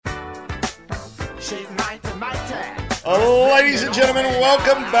Ladies and gentlemen,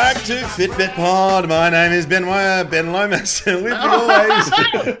 welcome back to Fitbit Pod. My name is Ben Lomas, and with me always,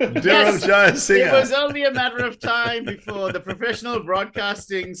 Dylan Joe Singer. It was only a matter of time before the professional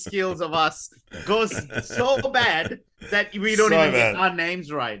broadcasting skills of us goes so bad that we don't even get our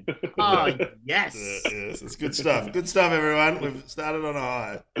names right. Oh, yes. Yes, it's good stuff. Good stuff, everyone. We've started on a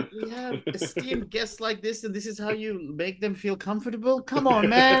high. We have esteemed guests like this, and this is how you make them feel comfortable? Come on,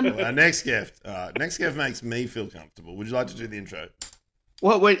 man. Well, our next guest makes me feel comfortable. Would you like to do the intro?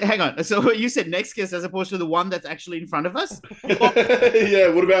 Well, wait, hang on. So you said next guest as opposed to the one that's actually in front of us? Yeah,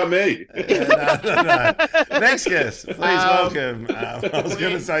 what about me? No. Next guest, please welcome. I was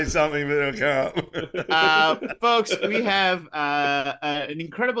going to say something, but it'll come up. Folks, we have an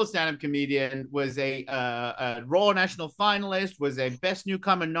incredible stand-up comedian, was a Raw National finalist, was a Best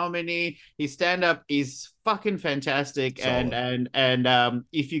Newcomer nominee. His stand-up is fucking fantastic. Solid. And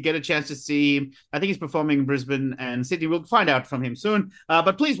if you get a chance to see him, I think he's performing in Brisbane and Sydney. We'll find out from him soon.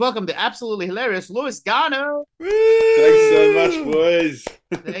 But please welcome the absolutely hilarious Lewis Garner. Thanks so much, boys.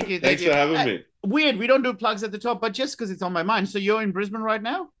 Thank you. Thanks for having me. Weird, we don't do plugs at the top, but just because it's on my mind. So you're in Brisbane right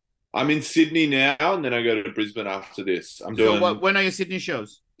now? I'm in Sydney now, and then I go to Brisbane after this. When are your Sydney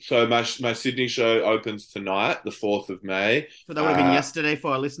shows? So my Sydney show opens tonight, the 4th of May. So that would have been yesterday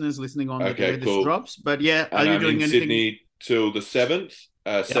for our listeners listening on the day this drops. But yeah, are you doing anything? Sydney till the 7th.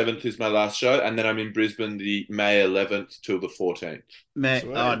 7th is my last show, and then I'm in Brisbane the May 11th till the 14th.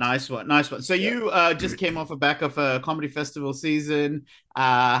 Nice one. So you just came off the back of a comedy festival season.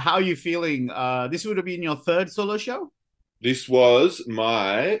 How are you feeling? This would have been your third solo show? This was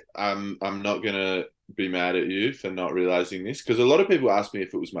my, I'm not going to be mad at you for not realizing this, because a lot of people ask me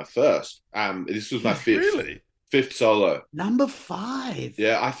if it was my first. This was my fifth solo. Number 5.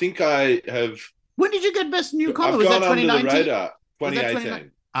 Yeah, I think I have. When did you get Best Newcomer? Was that 2019? Under the radar.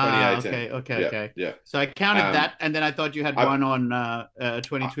 2018. 2018. Okay. Yeah. So I counted that, and then I thought you had one on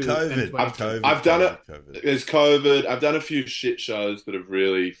 22. COVID. I've done it. There's COVID. I've done a few shit shows that have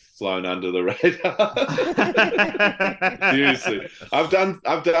really flown under the radar. Seriously, I've done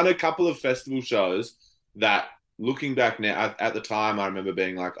a couple of festival shows that, looking back now, at the time I remember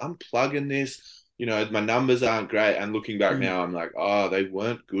being like, I'm plugging this. You know, my numbers aren't great, and looking back now, I'm like, oh, they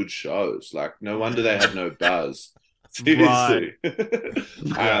weren't good shows. Like, no wonder they had no buzz. Seriously.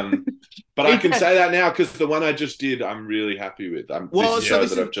 Right. But I can say that now because the one I just did, I'm really happy with. I've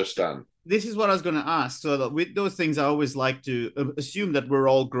just done. This is what I was going to ask. So with those things, I always like to assume that we're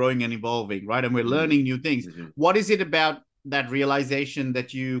all growing and evolving, right? And we're learning new things. Mm-hmm. What is it about that realization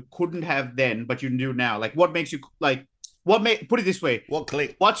that you couldn't have then, but you do now? Like, what makes you like? Put it this way. What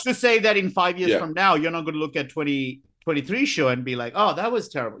click? What's to say that in 5 years from now, you're not going to look at 2023 show and be like, oh, that was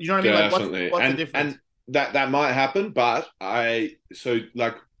terrible. You know what I mean? Definitely. Like, what's the difference? And that might happen, but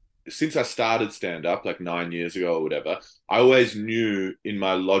since I started stand-up, like 9 years ago or whatever, I always knew in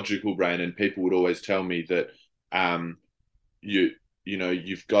my logical brain, and people would always tell me that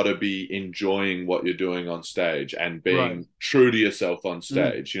you've got to be enjoying what you're doing on stage and being true to yourself on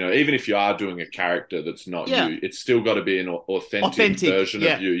stage. You know, even if you are doing a character that's not you, it's still got to be an authentic version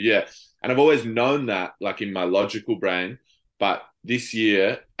of you. Yeah. And I've always known that, like, in my logical brain, but this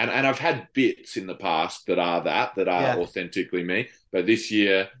year, and I've had bits in the past that are authentically me, but this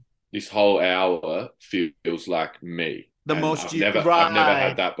year, this whole hour feels like me. I've never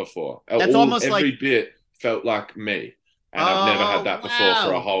had that before. That's almost every bit felt like me, and I've never had that before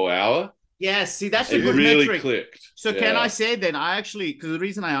for a whole hour. Yeah, see, that's a good really metric. Clicked. So can I say then, because the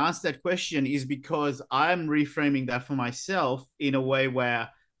reason I asked that question is because I'm reframing that for myself in a way where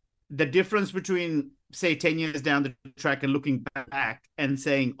the difference between, say, 10 years down the track and looking back and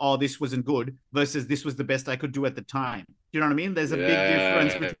saying, oh, this wasn't good versus this was the best I could do at the time. You know what I mean? There's a big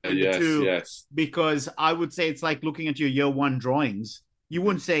difference between the two. Because I would say it's like looking at your year one drawings. You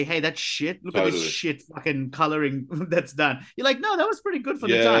wouldn't say, hey, that's shit. Look at this shit fucking coloring that's done. You're like, no, that was pretty good for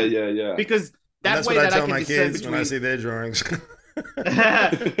the time. Yeah. Because that's way what that I tell my kids when I see their drawings.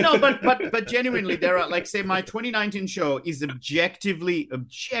 No, but genuinely, there are, like, say, my 2019 show is objectively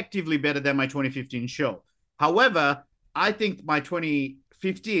better than my 2015 show. However, I think my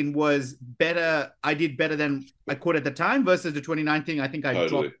 2015 was better. I did better than I could at the time versus the 2019. I think I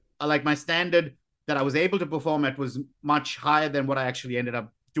dropped, like, my standard that I was able to perform at was much higher than what I actually ended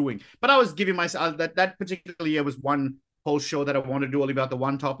up doing. But I was giving myself that particular year was one whole show that I wanted to do all about the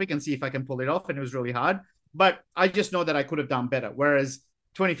one topic and see if I can pull it off. And it was really hard. But I just know that I could have done better. Whereas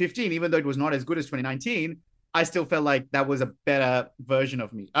 2015, even though it was not as good as 2019, I still felt like that was a better version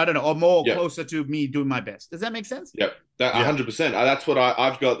of me. I don't know, or more closer to me doing my best. Does that make sense? Yep, 100%. That's what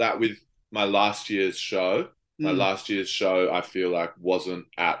I've got that with my last year's show. My last year's show, I feel like, wasn't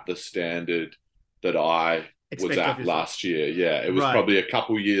at the standard that I was at last year. Yeah, it was probably a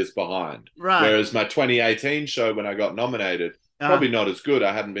couple years behind. Right. Whereas my 2018 show, when I got nominated, probably not as good.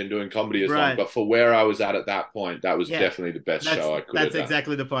 I hadn't been doing comedy as long, but for where I was at that point, that was definitely the best show I could have done. That's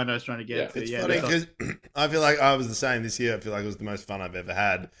exactly the point I was trying to get to. It's funny because I feel like I was the same this year. I feel like it was the most fun I've ever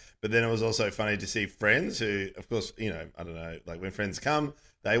had. But then it was also funny to see friends who, of course, I don't know, like when friends come,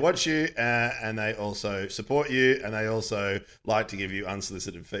 they watch you and they also support you and they also like to give you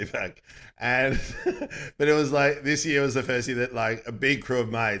unsolicited feedback. And but it was like this year was the first year that like a big crew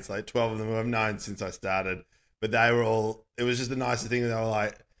of mates, like 12 of them who I've known since I started, but they were all, it was just the nicest thing. They were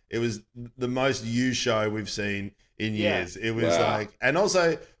like, it was the most you show we've seen in years. It was like, and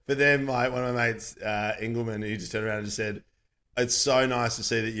also for them, like one of my mates, Engelman, he just turned around and just said, it's so nice to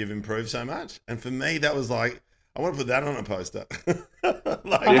see that you've improved so much. And for me, that was like, I want to put that on a poster.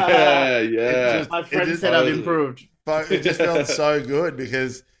 My friend said I've improved. But it just felt so good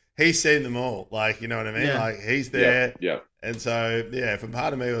because he's seen them all. Like, you know what I mean? Yeah. Like he's there. Yeah. And so, for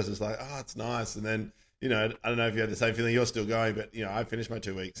part of me, it was just like, oh, it's nice. And then, I don't know if you had the same feeling. You're still going, but, I finished my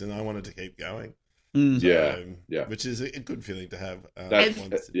 2 weeks and I wanted to keep going. Which is a good feeling to have.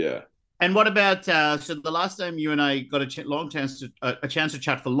 And what about, so the last time you and I got a chance to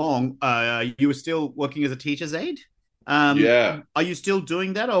chat for long, you were still working as a teacher's aide? Are you still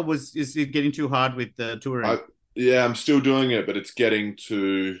doing that or is it getting too hard with the touring? I'm still doing it, but it's getting,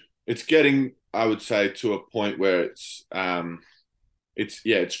 I would say, to a point where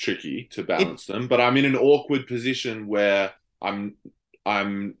it's tricky to balance them, but I'm in an awkward position where I'm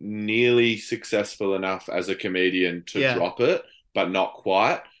nearly successful enough as a comedian to drop it, but not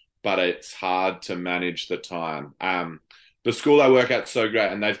quite. But it's hard to manage the time. The school I work at's so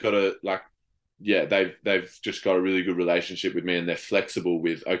great, and they've got they've just got a really good relationship with me, and they're flexible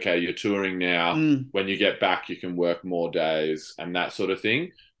with, okay, you're touring now. When you get back, you can work more days and that sort of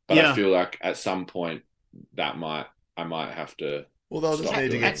thing. But I feel like at some point I might have to. Well, they'll just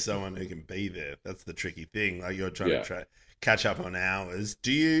need to get someone who can be there. That's the tricky thing. Like you're trying to catch up on hours.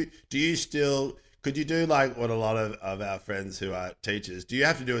 Do you still? Could you do like what a lot of our friends who are teachers, do you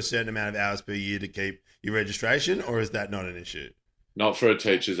have to do a certain amount of hours per year to keep your registration, or is that not an issue? Not for a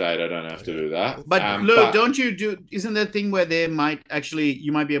teacher's aide, I don't have to do that. But Lou, don't you isn't there a thing where you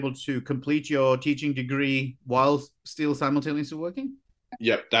might be able to complete your teaching degree while still simultaneously working?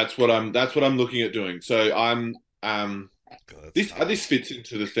 Yep, that's what I'm looking at doing. So I'm this fits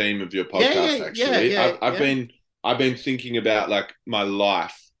into the theme of your podcast, actually. I've been thinking about like my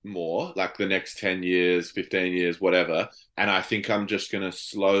life more, like the next 10 years, 15 years, whatever. And I think I'm just going to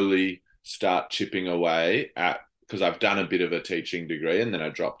slowly start chipping away because I've done a bit of a teaching degree and then I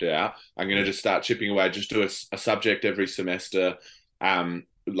dropped out. I'm going to just start chipping away, just do a subject every semester,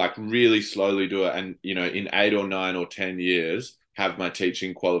 like really slowly do it. And, in 8 or 9 or 10 years, have my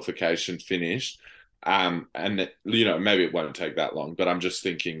teaching qualification finished. And, maybe it won't take that long, but I'm just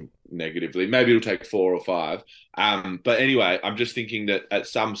thinking negatively. Maybe it'll take 4 or 5. But anyway, I'm just thinking that at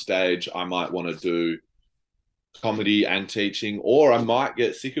some stage I might want to do comedy and teaching, or I might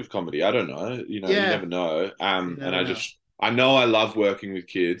get sick of comedy. I don't know. You never know. I know I love working with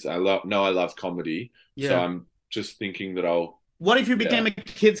kids. I love comedy. Yeah. So I'm just thinking that What if you became a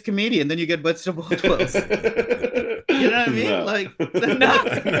kids comedian? Then you get best of both worlds. You know what I mean? No. Like, no.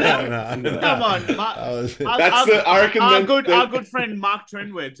 Come on. Our good friend Mark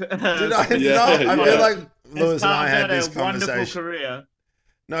Trenwith. I feel like Lewis and I had this conversation. Wonderful career.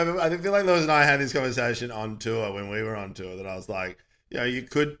 No, but I feel like Lewis and I had this conversation on tour when we were on tour. That I was like, you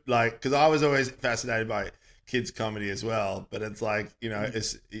could because I was always fascinated by kids comedy as well. But it's like,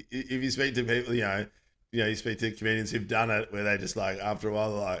 if you speak to people, you speak to comedians who've done it, where they just like after a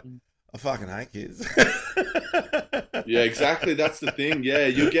while they're like, I fucking hate kids. Yeah, exactly. That's the thing. Yeah,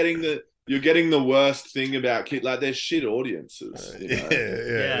 you're getting the worst thing about kids. Like they're shit audiences.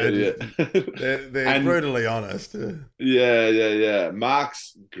 They're brutally honest. Yeah.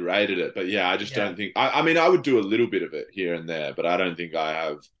 Mark's great at it, but I just don't think. I mean, I would do a little bit of it here and there, but I don't think I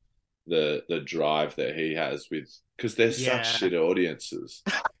have the drive that he has because they're such shit audiences.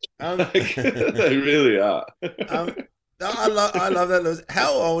 They really are. I love that, Lewis.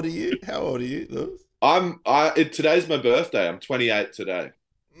 How old are you, Lewis? Today's my birthday. I'm 28 today.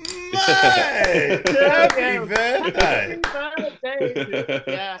 Mate! Happy birthday!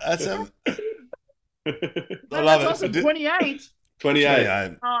 Yeah. That's I love it. Awesome. 28.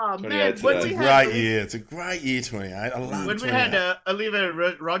 28. Oh man, it's a great year. It's a great year, 28. I love it. When we had Olivia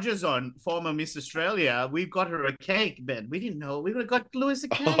Rogers on, former Miss Australia, we got her a cake, Ben. We didn't know. We would have got Lewis a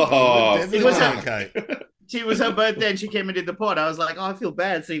cake. Oh, it was a cake. She was her birthday and she came and did the pod. I was like, oh, I feel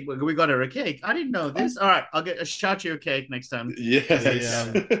bad. See, we got her a cake. I didn't know this. All right, I'll get a shout you a cake next time. Yes.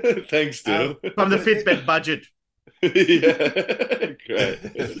 Thanks, Stu. From the Fitbit budget. Yeah. Great.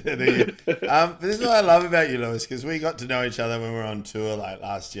 This is what I love about you, Lewis, because we got to know each other when we were on tour like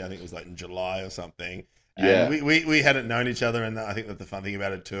last year. I think it was like in July or something. And we hadn't known each other, and I think that the fun thing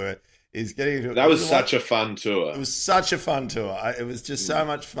about a tour is getting to. That was such a fun tour. It was such a fun tour. It was just so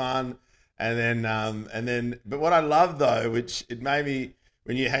much fun. And then, but what I love though, which it made me,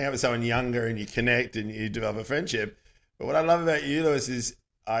 when you hang out with someone younger and you connect and you develop a friendship, but what I love about you, Lewis, is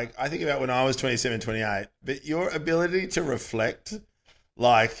I think about when I was 27, 28, but your ability to reflect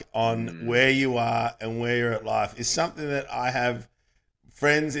like on where you are and where you're at life is something that I have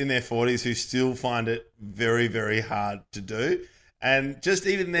friends in their 40s who still find it very, very hard to do. And just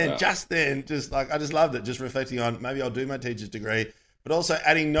even then, just like, I just loved it, just reflecting on maybe I'll do my teacher's degree, but also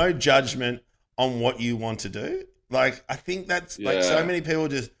adding no judgment on what you want to do. Like, I think that's like so many people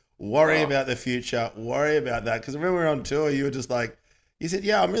just worry about the future, worry about that. Because when we were on tour, you were just like, you said,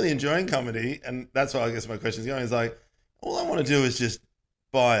 yeah, I'm really enjoying comedy. And that's why I guess my question is going is like, all I want to do is just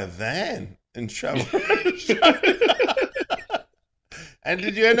buy a van and travel. And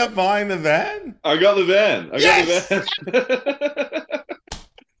did you end up buying the van? I got the van. I got the van.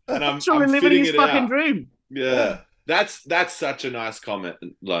 And I'm living his fucking dream. Yeah. That's such a nice comment,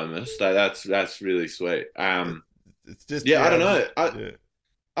 Lomas. That's really sweet. It's just I don't know.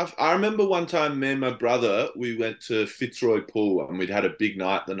 I remember one time, me and my brother, we went to Fitzroy Pool and we'd had a big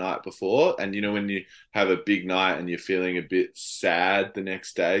night the night before. And you know when you have a big night and you're feeling a bit sad the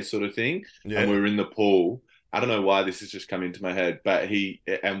next day, sort of thing. Yeah. And we were in the pool. I don't know why this has just come into my head, but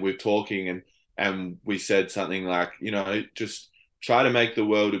we're talking and we said something like, you know, just try to make the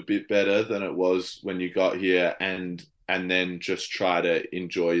world a bit better than it was when you got here, and then just try to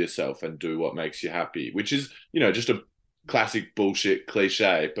enjoy yourself and do what makes you happy, which is, you know, just a classic bullshit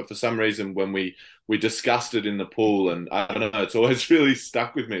cliche. But for some reason, when we discussed it in the pool, and I don't know, it's always really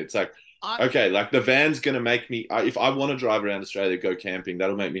stuck with me. It's like, okay, like the van's going to make me, if I want to drive around Australia, go camping,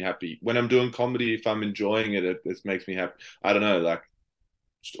 that'll make me happy. When I'm doing comedy, if I'm enjoying it, it makes me happy. I don't know, like,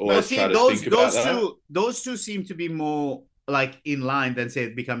 just always try to think about that. Those two seem to be more like in line than say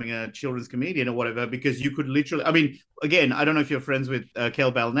becoming a children's comedian or whatever, because you could literally, I mean, again, I don't know if you're friends with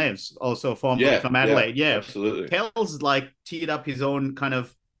Kel Balneves, also from Adelaide. Yeah, absolutely. Kel's like teed up his own kind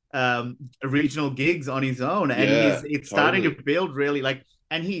of regional gigs on his own, and it's starting to build really like,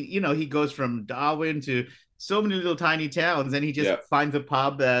 and he goes from Darwin to so many little tiny towns, and he just finds a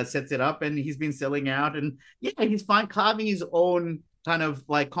pub, sets it up, and he's been selling out, and he's carving his own kind of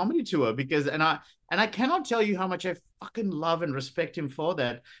like comedy tour, because and I cannot tell you how much I fucking love and respect him for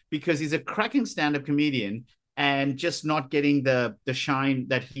that, because he's a cracking stand-up comedian and just not getting the shine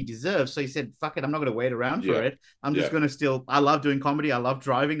that he deserves. So he said, fuck it, I'm not going to wait around for it. I'm just going to I love doing comedy. I love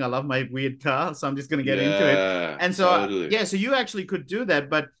driving. I love my weird car. So I'm just going to get into it. And so, so you actually could do that.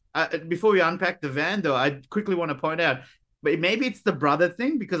 But before we unpack the van, though, I quickly want to point out, but maybe it's the brother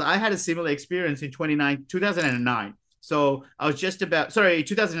thing, because I had a similar experience in 2009. So I was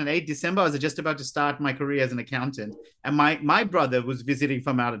 2008, December, I was just about to start my career as an accountant. And my brother was visiting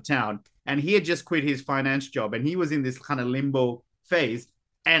from out of town, and he had just quit his finance job, and he was in this kind of limbo phase.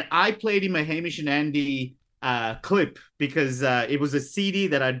 And I played him a Hamish and Andy clip, because it was a CD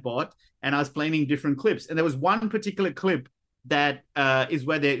that I'd bought, and I was playing in different clips. And there was one particular clip that is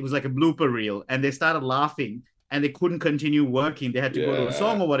where it was like a blooper reel, and they started laughing and they couldn't continue working. They had to go to a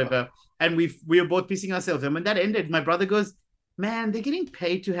song or whatever. And we were both pissing ourselves. And when that ended, my brother goes, man, they're getting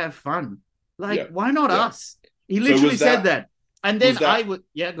paid to have fun. Like, why not us? He literally said that. And then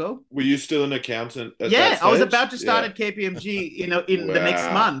go. Were you still an accountant at that stage? I was about to start at KPMG, in the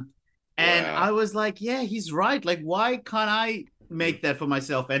next month. And I was like, he's right. Like, why can't I make that for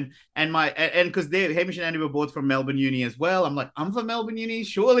myself? And because Hamish and Andy were both from Melbourne Uni as well. I'm like, I'm from Melbourne Uni,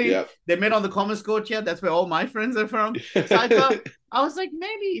 surely. They met on the Commerce Courtyard. That's where all my friends are from. So I was like,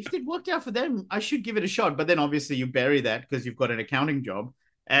 maybe if it worked out for them, I should give it a shot. But then obviously you bury that because you've got an accounting job.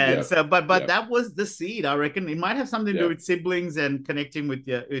 And so, but that was the seed. I reckon it might have something to do with siblings and connecting with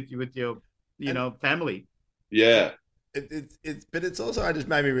your family. Yeah. But it's also, I just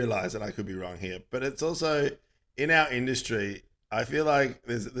made me realize, and I could be wrong here, but it's also in our industry, I feel like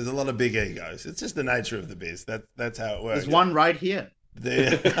there's a lot of big egos. It's just the nature of the biz. That's how it works. There's one right here.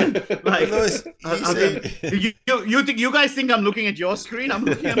 Like, Lewis, you guys think I'm looking at your screen? I'm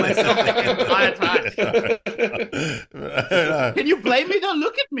looking at myself the entire time. Can you blame me? Don't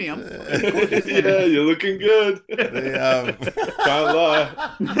look at me. I'm you're looking good. Can't lie.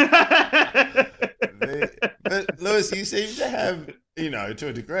 But Lewis, you seem to have to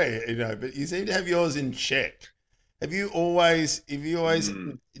a degree, but you seem to have yours in check. Have you always, do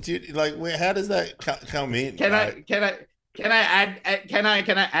you, like, how does that come in? Can I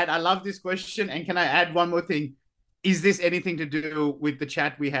add, I love this question. And can I add one more thing? Is this anything to do with the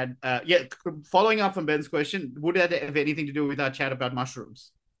chat we had? Following up from Ben's question, would that have anything to do with our chat about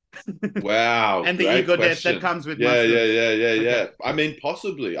mushrooms? Wow. And the ego death that comes with mushrooms. Yeah. Okay. I mean,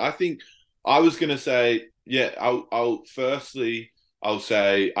 possibly. I think I was going to say, I'll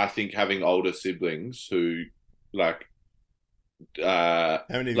say, I think having older siblings who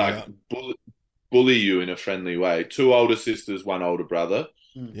bully you in a friendly way. 2 older sisters, 1 older brother.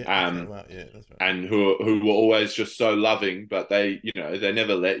 Yeah, that's right. And who were always just so loving, but they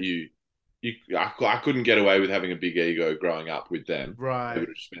never let you. I couldn't get away with having a big ego growing up with them. Right. They would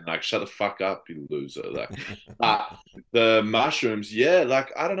have just been like, "Shut the fuck up, you loser!" The mushrooms, I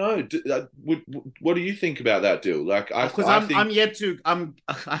don't know. What do you think about that, Dill? Because I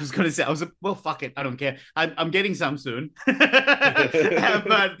was going to say, well, fuck it, I don't care. I'm getting some soon, but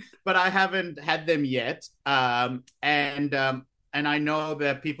I haven't had them yet. And I know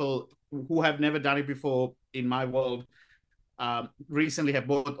that people who have never done it before in my world recently have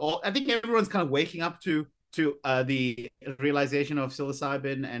bought all. I think everyone's kind of waking up to the realization of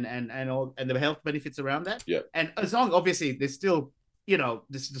psilocybin and the health benefits around that. Yeah. And as long, obviously, there's still, the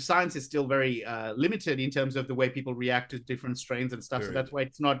science is still very limited in terms of the way people react to different strains and stuff. Sure. So that's why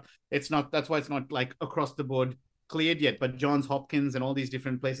that's why it's not like across the board cleared yet. But Johns Hopkins and all these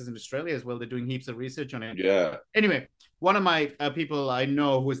different places in Australia as well, they're doing heaps of research on it. Yeah. Anyway, one of my people I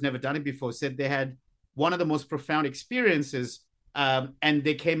know who has never done it before said they had one of the most profound experiences, and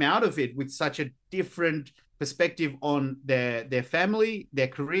they came out of it with such a different perspective on their family, their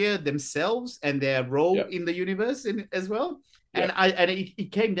career, themselves, and their role in the universe as well. And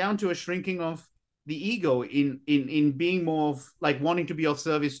it came down to a shrinking of the ego in being more of like wanting to be of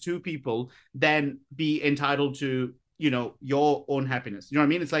service to people than be entitled to your own happiness. You know what I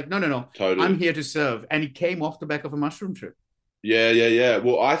mean? It's like no, totally. I'm here to serve, and it came off the back of a mushroom trip. Yeah.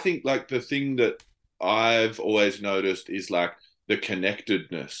 Well, I think like the thing that I've always noticed is like the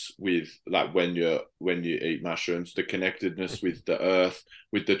connectedness with like when you eat mushrooms, the connectedness with the earth,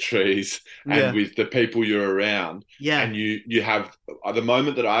 with the trees, and with the people you're around. Yeah. And you have the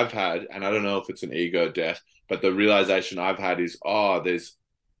moment that I've had, and I don't know if it's an ego death, but the realization I've had is,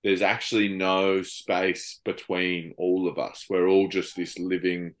 there's actually no space between all of us. We're all just this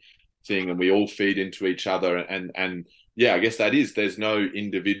living thing, and we all feed into each other. And yeah, I guess there's no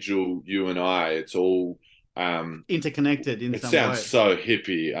individual you and I. It's all interconnected in some way. It sounds so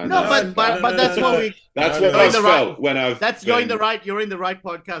hippie. But that's what we. That's what I felt when I've. That's you're in the right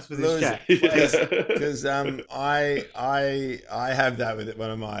podcast for this chat. Because I have that with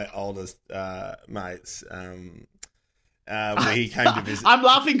one of my oldest mates. Where he came to visit. I'm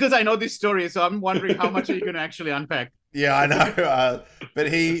laughing because I know this story, so I'm wondering how much are you going to actually unpack. Yeah, I know.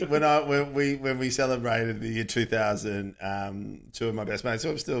 But when we celebrated the year 2000, 2 of my best mates,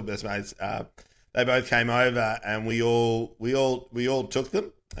 who I'm still best mates, they both came over, and we all took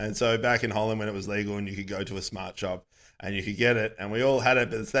them. And so back in Holland, when it was legal and you could go to a smart shop and you could get it, and we all had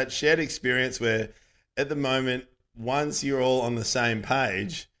it. But it's that shared experience where, at the moment, once you're all on the same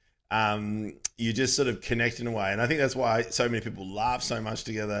page, you just sort of connect in a way. And I think that's why so many people laugh so much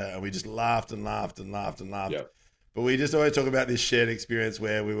together, and we just laughed and laughed and laughed and laughed. Yep. But we just always talk about this shared experience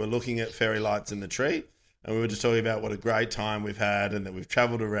where we were looking at fairy lights in the tree, and we were just talking about what a great time we've had and that we've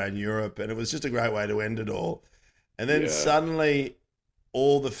traveled around Europe, and it was just a great way to end it all. And then suddenly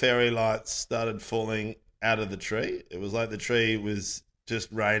all the fairy lights started falling out of the tree. It was like the tree was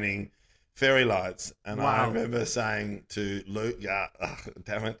just raining fairy lights. And I remember saying to Luke,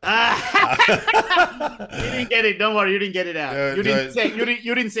 damn it. You didn't get it. Don't worry. You didn't get it out. You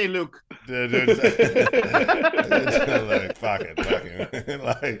didn't say Luke. Luke, fuck it.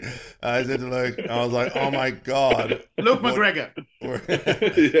 Like, I said to Luke, I was like, oh my God. Luke McGregor.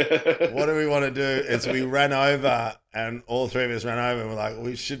 What do we want to do? And so we ran over, and all 3 of us ran over, and we're like,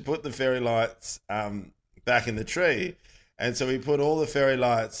 we should put the fairy lights back in the tree. And so we put all the fairy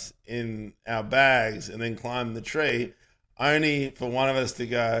lights in our bags and then climbed the tree, only for one of us to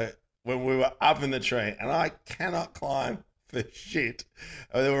go when we were up in the tree. And I cannot climb for shit.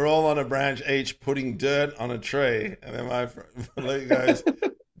 They were all on a branch each, putting dirt on a tree. And then my friend Luke goes,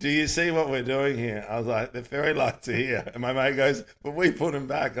 do you see what we're doing here? I was like, the fairy lights are here. And my mate goes, but we put them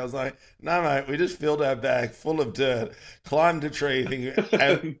back. I was like, no, mate, we just filled our bag full of dirt, climbed a tree,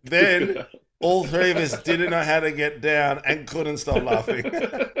 and then all 3 of us didn't know how to get down and couldn't stop laughing.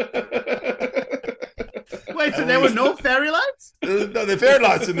 Wait, so there were no fairy lights? No, the fairy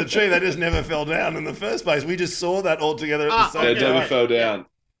lights in the tree, they just never fell down in the first place. We just saw that all together at the same time. They never fell down.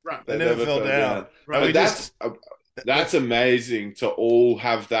 Right. They never fell down. Right. That's amazing to all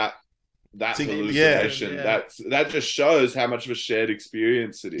have that hallucination. That just shows how much of a shared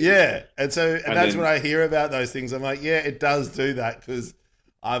experience it is. Yeah, and that's when I hear about those things. I'm like, yeah, it does do that because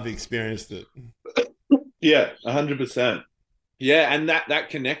I've experienced it. Yeah, 100%. Yeah, and that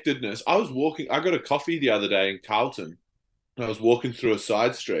connectedness. I got a coffee the other day in Carlton. And I was walking through a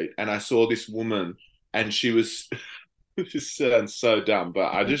side street and I saw this woman, and she was it just sounds so dumb,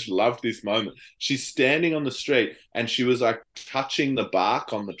 but I just loved this moment. She's standing on the street and she was like touching the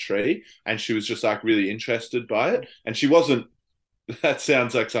bark on the tree, and she was just like really interested by it. And she wasn't, that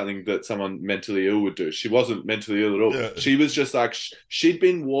sounds like something that someone mentally ill would do. She wasn't mentally ill at all. Yeah. She was just like, she'd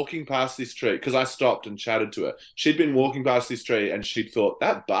been walking past this tree because I stopped and chatted to her. She'd been walking past this tree and she'd thought,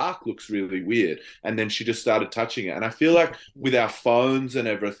 that bark looks really weird. And then she just started touching it. And I feel like with our phones and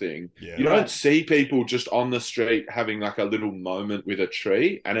everything, you don't see people just on the street having like a little moment with a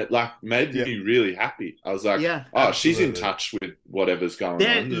tree. And it like made me really happy. I was like, absolutely. She's in touch with whatever's going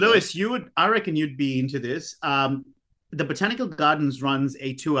on. Lewis, I reckon you'd be into this. The Botanical Gardens runs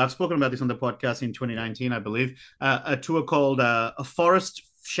a tour. I've spoken about this on the podcast in 2019, I believe. A tour called a forest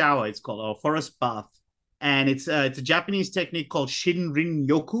shower. It's called, or forest bath, and it's a Japanese technique called Shinrin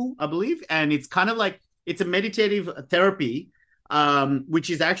Yoku, I believe. And it's kind of like, it's a meditative therapy, which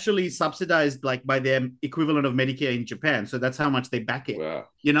is actually subsidized like by the equivalent of Medicare in Japan. So that's how much they back it. Wow.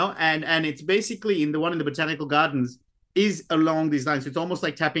 You know, and it's basically in the one in the Botanical Gardens is along these lines. It's almost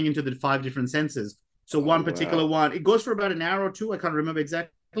like tapping into the 5 different senses. So one particular one, it goes for about an hour or two. I can't remember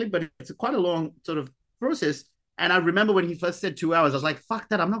exactly, but it's quite a long sort of process. And I remember when he first said 2 hours, I was like, fuck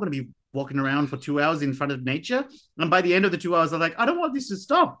that. I'm not going to be walking around for 2 hours in front of nature. And by the end of the 2 hours, I'm like, I don't want this to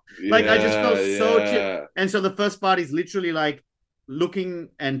stop. Like, I just felt so chill. And so the first part is literally like looking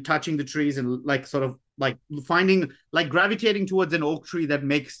and touching the trees and like sort of like finding, like gravitating towards an oak tree that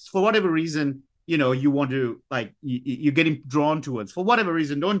makes, for whatever reason, you know, you want to like, you're getting drawn towards for whatever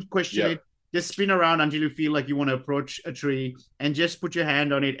reason. Don't question it. Just spin around until you feel like you want to approach a tree and just put your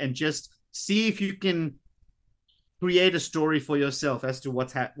hand on it and just see if you can create a story for yourself as to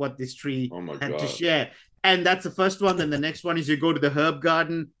what this tree had to share. And that's the first one. Then the next one is you go to the herb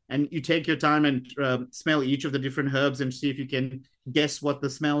garden and you take your time and smell each of the different herbs and see if you can guess what the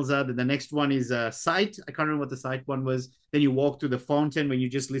smells are. Then the next one is sight. I can't remember what the sight one was. Then you walk to the fountain when you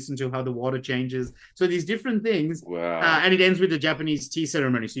just listen to how the water changes. So these different things. Wow. And it ends with the Japanese tea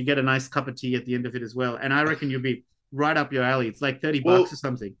ceremony. So you get a nice cup of tea at the end of it as well. And I reckon you'll be right up your alley. It's like $30 or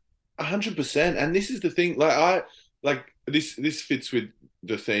something. 100%. And this is the thing. This fits with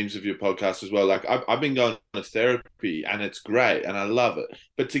the themes of your podcast as well. Like I've been going to therapy and it's great and I love it.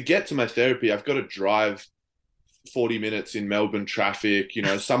 But to get to my therapy, I've got to drive 40 minutes in Melbourne traffic. You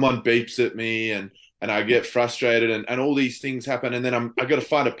know, someone beeps at me and I get frustrated and all these things happen. And then I got to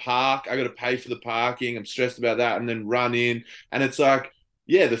find a park. I got to pay for the parking. I'm stressed about that and then run in. And it's like,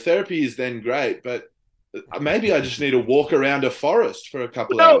 yeah, the therapy is then great, but maybe I just need to walk around a forest for a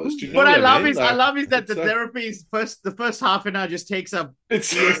couple hours. Do you know what I love mean? I love is that the therapy is the first half an hour just takes up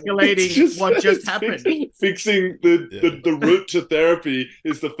escalating what just happened. Fixing the route to therapy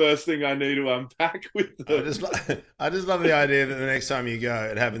is the first thing I need to unpack with them. I just love the idea that the next time you go,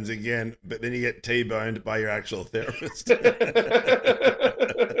 it happens again, but then you get T-boned by your actual therapist.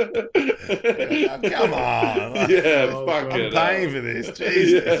 Come on. I'm paying for this.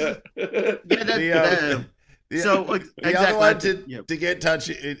 Jesus. The other one to get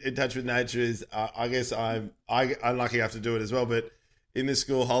in touch with nature is, I guess I'm lucky enough to do it as well, but in the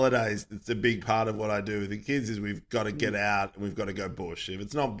school holidays, it's a big part of what I do with the kids is we've got to get out and we've got to go bush. If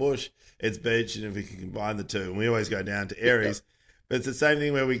it's not bush, it's beach, and if we can combine the two, and we always go down to Aries. But it's the same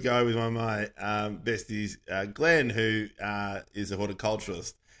thing where we go with one of my besties, Glenn, who is a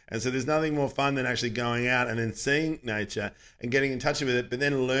horticulturalist. And so there's nothing more fun than actually going out and then seeing nature and getting in touch with it, but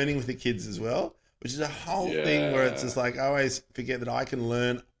then learning with the kids as well, which is a whole thing where it's just like I always forget that I can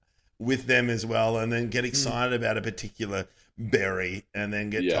learn with them as well and then get excited about a particular berry and then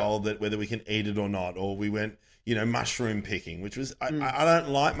get told that whether we can eat it or not. Or we went, mushroom picking, which was, I don't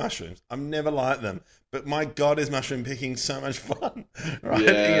like mushrooms. I've never liked them. But my God, is mushroom picking so much fun,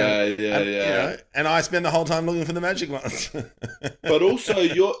 right? Yeah. And I spend the whole time looking for the magic ones. But also,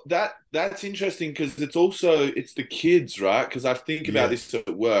 that's interesting because it's the kids, right? Because I think about this at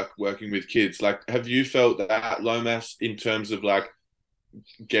work, working with kids. Like, have you felt that, Lomas, in terms of like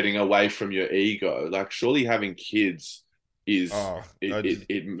getting away from your ego? Like, surely having kids is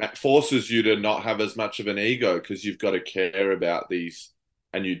it forces you to not have as much of an ego because you've got to care about these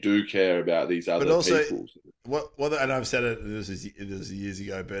and you do care about these other but also, people. And I've said it, this is years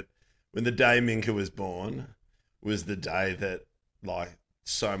ago, but when the day Minka was born was the day that like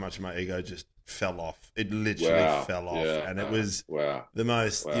so much of my ego just fell off. It literally fell off. Yeah. And it was the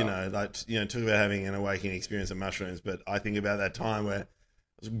most, talk about having an awakening experience of mushrooms, but I think about that time where I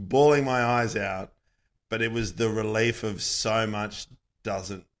was bawling my eyes out, but it was the relief of so much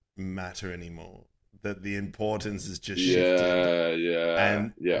doesn't matter anymore. That the importance is just shifted.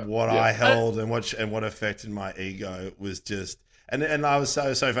 And what I held and what affected my ego was just, and I was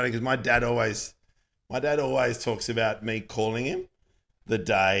so funny because my dad always talks about me calling him the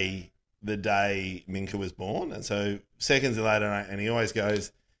day Minka was born, and so seconds later, and he always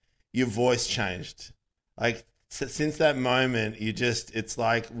goes, "Your voice changed." Like since that moment, it's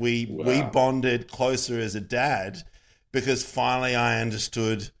like we bonded closer as a dad because finally I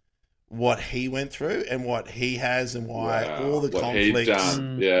understood what he went through and what he has and why all the conflicts,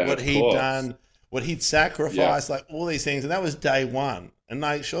 what he'd done, what he'd sacrificed, like all these things. And that was day one. And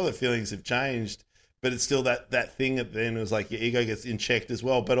like, sure, the feelings have changed, but it's still that thing at the end. It was like your ego gets in checked as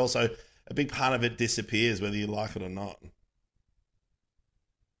well, but also a big part of it disappears whether you like it or not.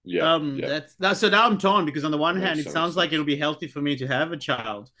 So now I'm torn because on the one hand, it sounds like it'll be healthy for me to have a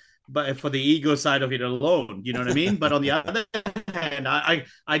child, but for the ego side of it alone, you know what I mean? But on the other hand, I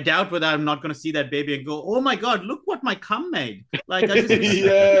doubt whether I'm not going to see that baby and go, oh my God, look what my cum made. Like, I just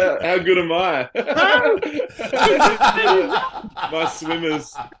how good am I? My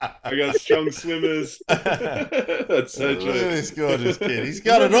swimmers, I got strong swimmers. That's so true. Look at this gorgeous kid. He's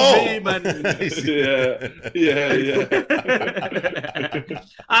got it all.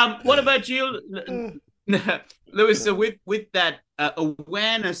 What about you? Lewis, so with that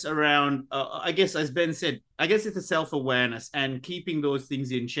awareness around, I guess, as Ben said, I guess it's a self-awareness and keeping those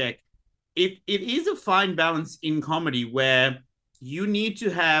things in check. It is a fine balance in comedy where you need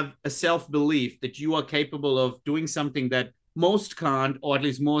to have a self-belief that you are capable of doing something that most can't, or at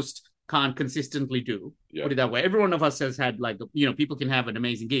least most can't consistently do. Yep. Put it that way. Every one of us has had, like, people can have an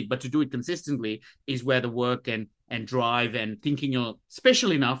amazing gig, but to do it consistently is where the work and drive and thinking you're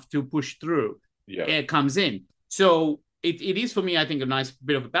special enough to push through comes in. So it is, for me, I think, a nice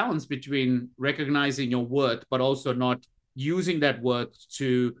bit of a balance between recognizing your worth, but also not using that worth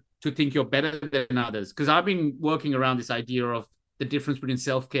to think you're better than others. Because I've been working around this idea of the difference between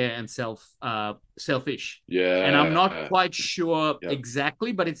self-care and selfish. Yeah. And I'm not quite sure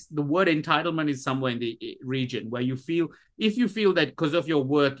exactly, but it's the word entitlement is somewhere in the region where you feel, if you feel that because of your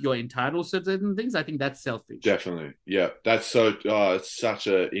worth, you're entitled to certain things, I think that's selfish. Definitely. Yeah. That's so, it's such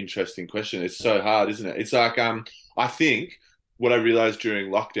an interesting question. It's so hard, isn't it? It's like, I think what I realized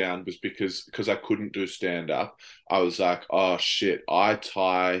during lockdown was because I couldn't do stand-up, I was like, oh shit, I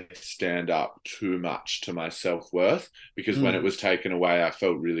tie stand-up too much to my self-worth because when it was taken away, I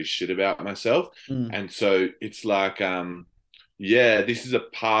felt really shit about myself. And so it's like, this is a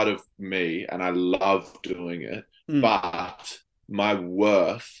part of me and I love doing it, but my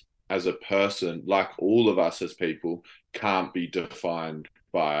worth as a person, like all of us as people, can't be defined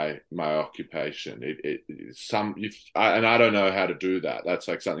by my occupation. And I don't know how to do that. That's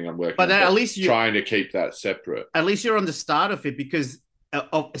like something I'm working on. But at least trying to keep that separate. At least you're on the start of it because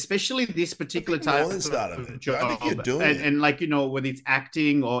especially this particular type of start of it. I think you're doing it. And like, whether it's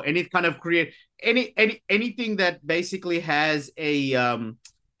acting or any kind of anything that basically has a an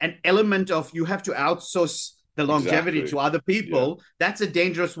element of you have to outsource the longevity to other people, that's a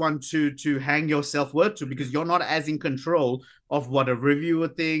dangerous one to hang your self-worth to, because you're not as in control of what a reviewer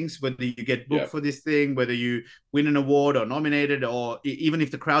thinks, whether you get booked for this thing, whether you win an award or nominated, or even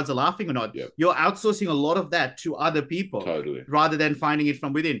if the crowds are laughing or not. You're outsourcing a lot of that to other people rather than finding it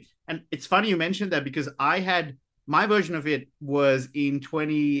from within. And it's funny you mentioned that because I had my version of it was in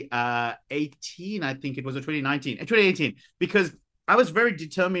 2018, I think it was, or 2018, because I was very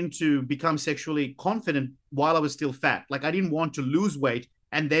determined to become sexually confident while I was still fat. Like, I didn't want to lose weight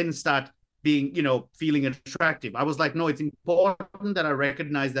and then start being, feeling attractive. I was like, no, it's important that I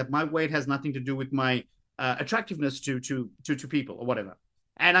recognize that my weight has nothing to do with my attractiveness to people or whatever.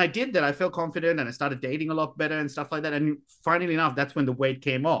 And I did that. I felt confident and I started dating a lot better and stuff like that. And finally enough, that's when the weight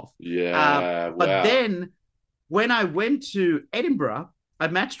came off. But then when I went to Edinburgh, I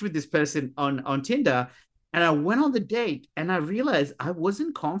matched with this person on Tinder. And I went on the date and I realized I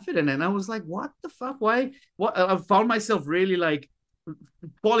wasn't confident. And I was like, what the fuck? Why? What? I found myself really like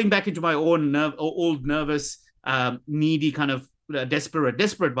falling back into my own old nervous, needy kind of desperate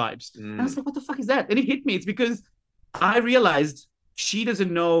vibes. And I was like, what the fuck is that? And it hit me. It's because I realized she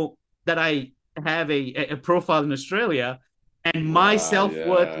doesn't know that I have a profile in Australia. And my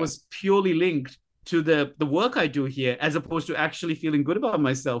self-worth was purely linked to the work I do here, as opposed to actually feeling good about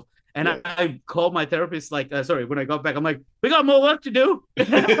myself. And I called my therapist, like, when I got back, I'm like, we got more work to do. What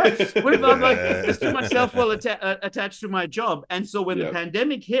if I'm like, there's too much self-will attached to my job. And so when the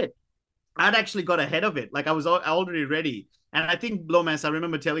pandemic hit, I'd actually got ahead of it. Like, I was already ready. And I think, Blomas, I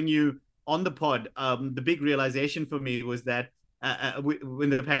remember telling you on the pod, the big realization for me was that when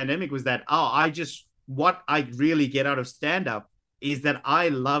the pandemic was that, what I really get out of stand-up is that I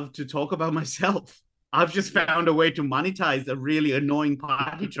love to talk about myself. I've just found a way to monetize a really annoying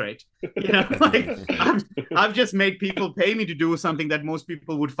party trait. Like I've just made people pay me to do something that most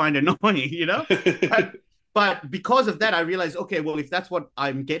people would find annoying, But because of that, I realized, okay, well, if that's what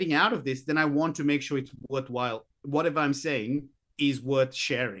I'm getting out of this, then I want to make sure it's worthwhile. Whatever I'm saying is worth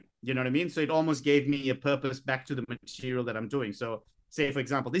sharing. You know what I mean? So it almost gave me a purpose back to the material that I'm doing. So say, for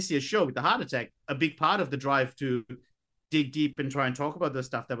example, this year's show with the heart attack, a big part of the drive to dig deep and try and talk about the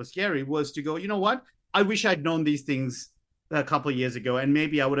stuff that was scary was to go, you know what? I wish I'd known these things a couple of years ago, and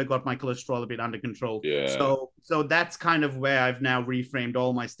maybe I would have got my cholesterol a bit under control. Yeah. So that's kind of where I've now reframed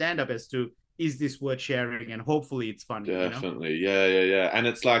all my stand-up as to, is this worth sharing? And hopefully it's funny. Definitely. Yeah. And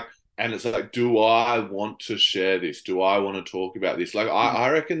it's like, do I want to share this? Do I want to talk about this? Like, I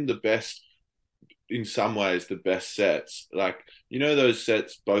reckon in some ways, the best sets, like, those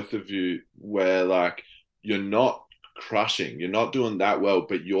sets, both of you, where like, you're not crushing, you're not doing that well,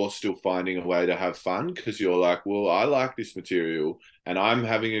 but you're still finding a way to have fun because you're like, well, I like this material and I'm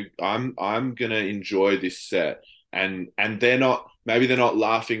gonna enjoy this set, and they're not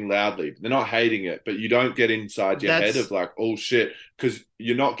laughing loudly, they're not hating it, but you don't get inside your head of like, oh shit, because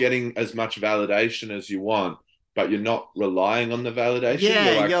you're not getting as much validation as you want, but you're not relying on the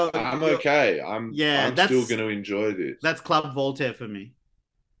validation. You're like, I'm okay, I'm still gonna enjoy this. That's Club Voltaire for me.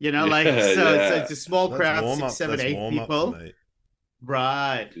 It's a small crowd, 6, 7, 8 people.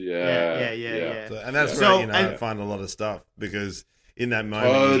 Right. Yeah. So, and that's where I find a lot of stuff, because in that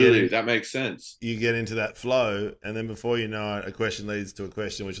moment, that makes sense. You get into that flow, and then before you know it, a question leads to a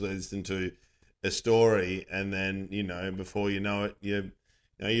question, which leads into a story, and then before you know it,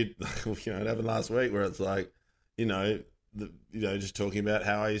 it happened last week where it's like, just talking about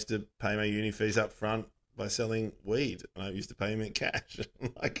how I used to pay my uni fees up front by selling weed, and I used to pay him in cash.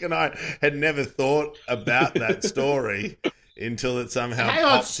 And I had never thought about that story until it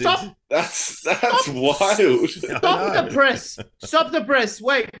somehow stop. That's wild. Stop the press.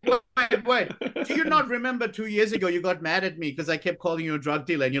 Wait. Do you not remember 2 years ago you got mad at me because I kept calling you a drug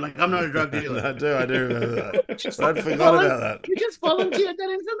dealer, and you're like, I'm not a drug dealer? I do remember that. I forgot about that. You just volunteered that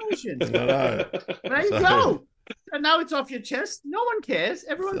information. I know. There you go. And now it's off your chest. No one cares.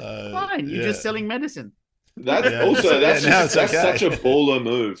 Everyone's fine. You're just selling medicine. That's such a baller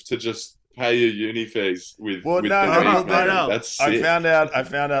move to just pay your uni fees with. Well, no. That's sick. I found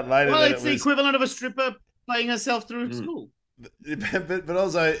out later. Well, it's the equivalent of a stripper paying herself through school. But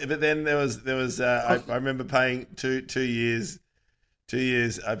then there was. I remember paying two years. 2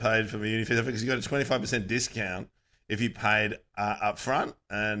 years I paid for my uni fees because you got a 25% discount if you paid up front,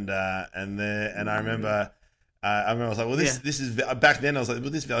 and I remember. I was like, well, this is back then. I was like,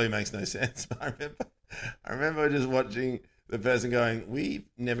 well, this value makes no sense. But I remember just watching the person going, we've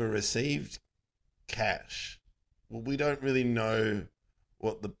never received cash. Well, we don't really know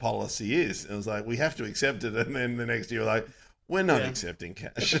what the policy is. And I was like, we have to accept it. And then the next year, we're like, we're not accepting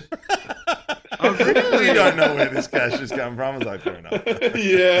cash. Oh, really? We don't know where this cash has come from. I was like, fair enough.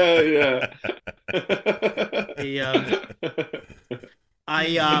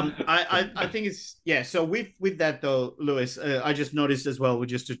 I think it's So with that though, Lewis, I just noticed as well.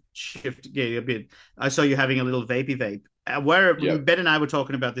 Just to shift a bit, I saw you having a little vapey vape. Ben and I were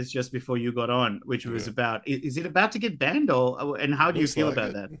talking about this just before you got on, which was about, is it about to get banned, and how do you feel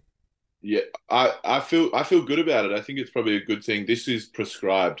about that? Yeah, I feel good about it. I think it's probably a good thing. This is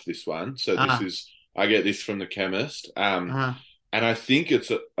prescribed, this one, so this is, I get this from the chemist. And I think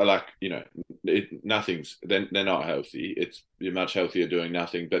it's nothing's. They're not healthy. You're much healthier doing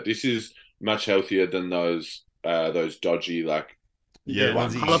nothing. But this is much healthier than those dodgy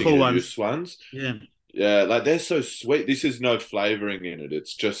colorful ones. Yeah, like they're so sweet. This is no flavoring in it.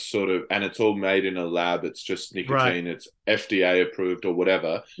 It's just sort of, and it's all made in a lab. It's just nicotine. Right. It's FDA approved or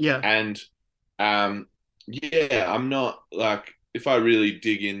whatever. Yeah, and I'm not like, if I really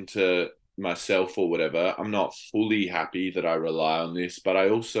dig into myself or whatever, I'm not fully happy that I rely on this, but I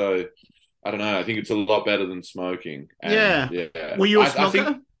also, I don't know, I think it's a lot better than smoking. And Were you a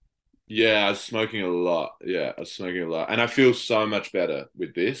smoker? I was smoking a lot. And I feel so much better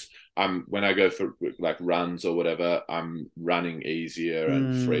with this. When I go for like runs or whatever, I'm running easier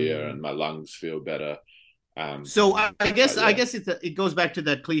and freer, and my lungs feel better. So I guess it goes back to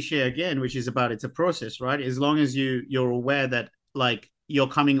that cliche again, which is about it's a process, right? As long as you're aware that like you're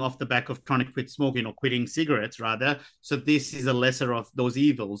coming off the back of trying to quit smoking or quitting cigarettes rather. So this is a lesser of those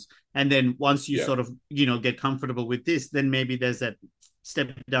evils. And then once you sort of, get comfortable with this, then maybe there's that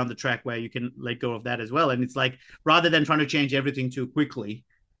step down the track where you can let go of that as well. And it's like, rather than trying to change everything too quickly,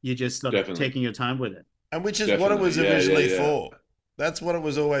 you're just sort of taking your time with it. And which is what it was originally for. That's what it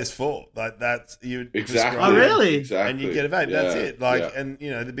was always for. Like that's you exactly. Oh, really? Exactly. And you get a vape. That's it. Like, and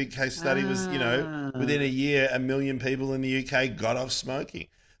the big case study was, within a year, 1 million people in the UK got off smoking.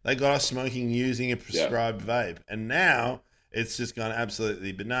 They got off smoking using a prescribed vape, and now it's just gone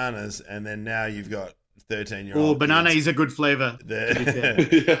absolutely bananas. And then now you've got 13-year-old. Oh, banana is a good flavor.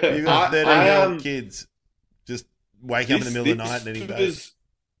 You've got 13-year-old kids just waking up in the middle of the night and eating vapes.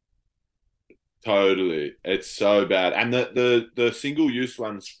 Totally, it's so bad, and the single use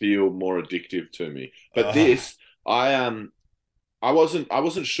ones feel more addictive to me. But this, I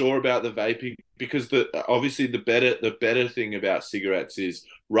wasn't sure about the vaping because obviously the better thing about cigarettes is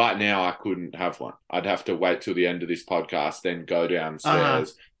right now I couldn't have one. I'd have to wait till the end of this podcast, then go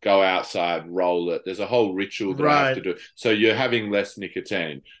downstairs, go outside, roll it. There's a whole ritual that I have to do. So you're having less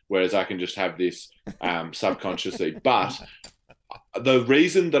nicotine, whereas I can just have this subconsciously, but. The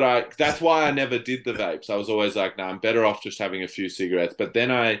reason that's why I never did the vapes. I was always like, no, I'm better off just having a few cigarettes. But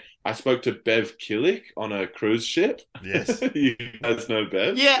then I spoke to Bev Killick on a cruise ship. Yes. You guys know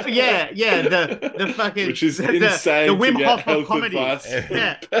Bev? Yeah. The fucking, which is insane. The Wim Hof of comedy.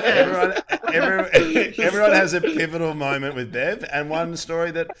 Everyone has a pivotal moment with Bev, and one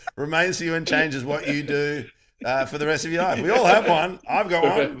story that remains to you and changes what you do for the rest of your life. We all have one. I've got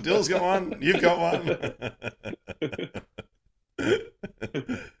one. Dill's got one. You've got one.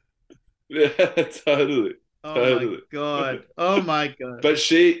 Yeah, totally. Oh my god. But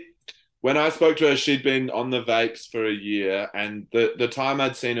when I spoke to her, she'd been on the vapes for a year, and the time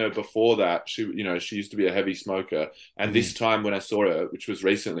I'd seen her before that, she used to be a heavy smoker, and this time when I saw her, which was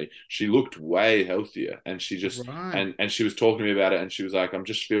recently, she looked way healthier, and she just and she was talking to me about it, and she was like, "I'm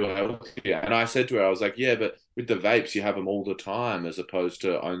just feel healthier," and I said to her, I was like, "Yeah, but with the vapes, you have them all the time as opposed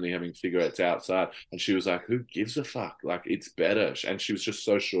to only having cigarettes outside," and she was like, "Who gives a fuck? Like, it's better," and she was just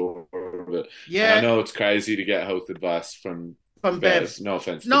so sure of it. Yeah, and I know it's crazy to get health advice from Bev. No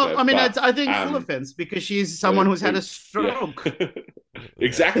offense. No, Bev, I mean, but, I think full offense because she's someone who's had a stroke. Yeah.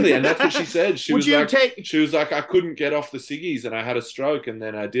 Exactly, and that's what she said. She was like, I couldn't get off the ciggies, and I had a stroke, and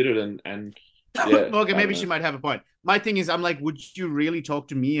then I did it, and yeah. Okay, maybe she might have a point. My thing is, I'm like, would you really talk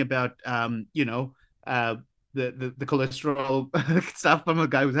to me about, the cholesterol stuff from a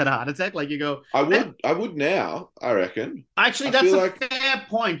guy who's had a heart attack? Like, you go, I would now, I reckon. Actually, that's a fair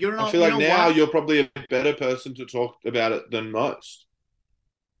point. You're not. I feel like now you're probably a better person to talk about it than most.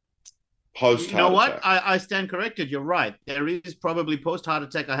 Post heart attack. I stand corrected. You're right. There is probably post heart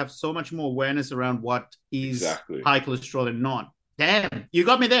attack. I have so much more awareness around what is high cholesterol and not. Damn, you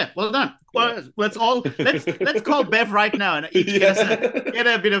got me there. Well done. Yeah. Let's call Bev right now and get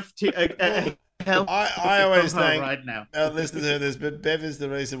a bit of help. I always think right now. Our listeners heard this, but Bev is the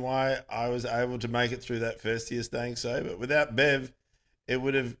reason why I was able to make it through that first year staying sober. Without Bev, it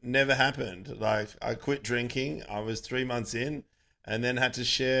would have never happened. Like, I quit drinking. I was 3 months in, and then had to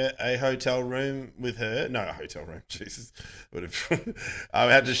share a hotel room with her. No, a hotel room. Jesus, would have.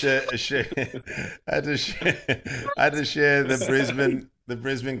 I had to share the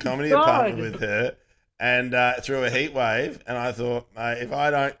Brisbane comedy apartment with her. And through a heat wave, and I thought, if I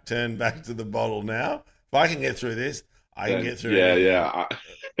don't turn back to the bottle now, if I can get through this, I can get through it. Yeah,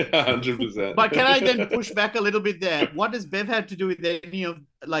 100%. But can I then push back a little bit there? What does Bev have to do with any of,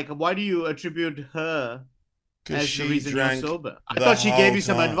 like, why do you attribute her as the reason you're sober? I thought she gave you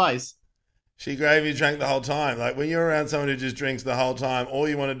some advice. She gravy drank the whole time. Like, when you're around someone who just drinks the whole time, all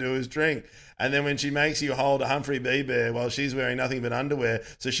you want to do is drink. And then when she makes you hold a Humphrey Bee bear while she's wearing nothing but underwear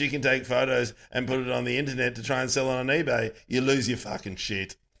so she can take photos and put it on the internet to try and sell it on eBay, you lose your fucking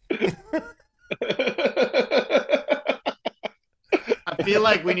shit. I feel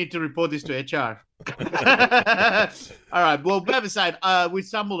like we need to report this to HR. All right. Well, Bev aside, we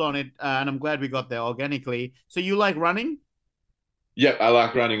stumbled on it, and I'm glad we got there organically. So you like running? Yep, I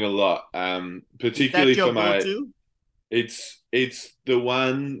like running a lot. Particularly for my go-to? It's the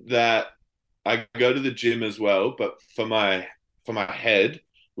one that I go to the gym as well, but for my head,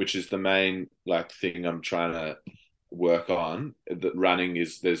 which is the main thing I'm trying to work on, that running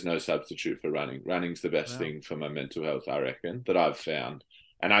there's no substitute for running. Running's the best thing for my mental health, I reckon, that I've found.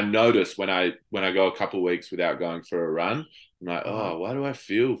 And I notice when I go a couple of weeks without going for a run, I'm like, oh, why do I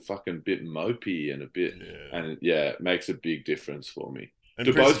feel fucking bit mopey and a bit, and it makes a big difference for me. And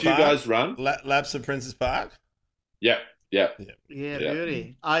Do Princess both you Park? guys run? Laps of Princess Park? Yeah. Yeah,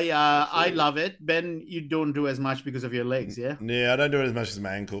 beauty. I love it. Ben, you don't do as much because of your legs, yeah? Yeah, I don't do it as much as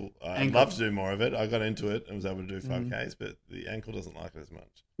my ankle. I'd Ankle. love to do more of it. I got into it and was able to do 5Ks, but the ankle doesn't like it as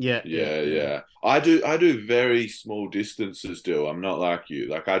much. Yeah. I do very small distances. I'm not like you.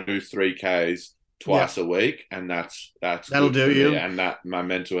 Like I do 3Ks twice a week, and that'll do for you. me, and that my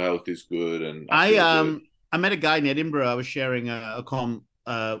mental health is good. And I met a guy in Edinburgh I was sharing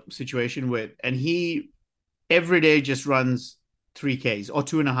a situation with, and he every day just runs 3Ks or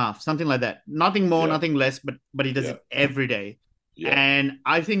 2.5, something like that. Nothing more, nothing less, but he does it every day. Yeah. And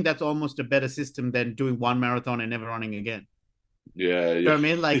I think that's almost a better system than doing one marathon and never running again. Yeah. You know what I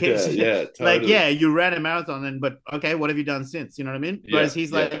mean? Like, totally. Like, you ran a marathon, but okay, what have you done since? You know what I mean? Whereas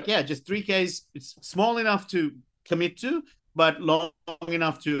he's like, just 3Ks, it's small enough to commit to, but long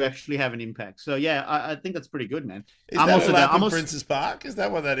enough to actually have an impact. So I think that's pretty good, man. Is that a lap of Princess Park? Is that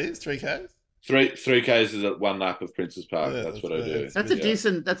what that is? 3Ks? 3Ks is at one lap of Princess Park. Yeah, that's what I do. That's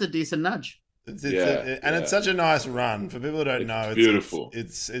a decent nudge. It's such a nice run for people who don't know. It's beautiful.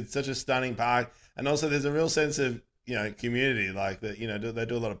 It's such a stunning park, and also there's a real sense of community. Like that, they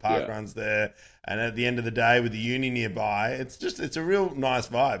do a lot of park runs there, and at the end of the day, with the uni nearby, it's a real nice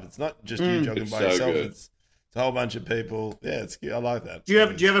vibe. It's not just you jogging by yourself. Good. It's a whole bunch of people. Yeah, it's cute. I like that. Do you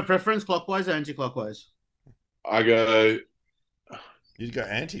have a preference, clockwise or anti-clockwise? I go. You go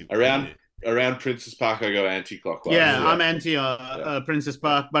anti around Princess Park. I go anti-clockwise. Yeah, I'm anti Princess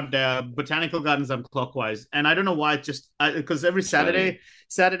Park, but Botanical Gardens I'm clockwise, and I don't know why. Just because every Saturday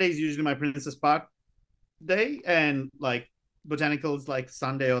is usually my Princess Park day, and like Botanical is like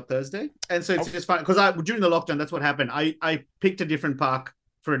Sunday or Thursday, and so it's just fun because during the lockdown that's what happened. I picked a different park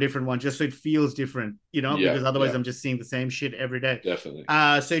for a different one just so it feels different, because otherwise I'm just seeing the same shit every day. Definitely.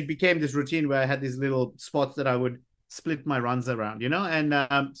 So it became this routine where I had these little spots that I would split my runs around,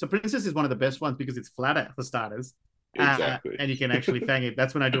 and so Princess is one of the best ones because it's flatter for starters. Exactly. And you can actually fang it.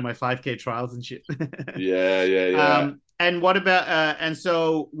 That's when I do my 5K trials and shit. Yeah. And what about and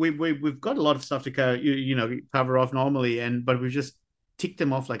so we've got a lot of stuff to cover off normally, but we've just ticked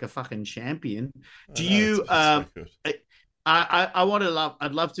them off like a fucking champion. Do you I'd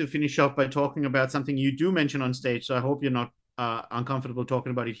love to finish off by talking about something you do mention on stage, so I hope you're not uncomfortable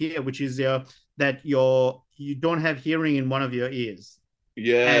talking about it here, which is that you don't have hearing in one of your ears.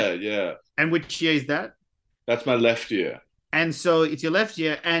 Yeah. And which ear is that? That's my left ear. And so it's your left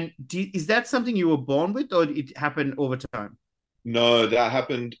ear. And is that something you were born with, or it happened over time? No, that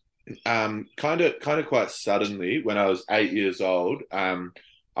happened kind of quite suddenly. When I was 8 years old,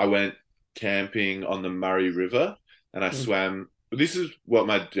 I went camping on the Murray River, and I swam. This is what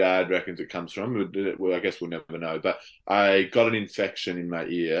my dad reckons it comes from. Well, I guess we'll never know. But I got an infection in my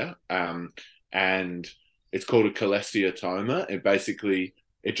ear, and it's called a cholesteatoma.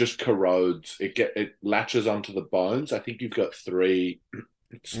 It just corrodes. It latches onto the bones. I think you've got 3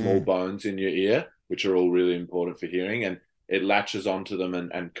 small bones in your ear, which are all really important for hearing, and it latches onto them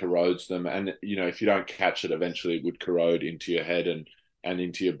and corrodes them. And if you don't catch it, eventually it would corrode into your head and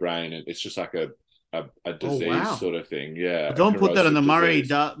into your brain. And it's just like a disease sort of thing. Yeah. Don't put that on the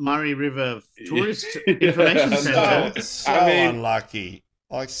Murray River Tourist Information Center. So unlucky.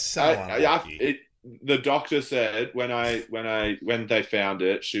 Like so unlucky. The doctor said when they found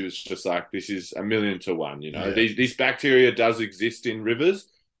it, she was just like, "This is 1,000,000 to 1." This bacteria does exist in rivers,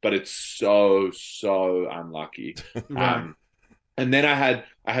 but it's so unlucky. Right. And then I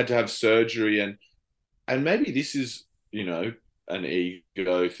had to have surgery, and maybe this is an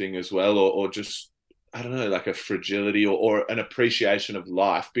ego thing as well, or just I don't know, like a fragility or an appreciation of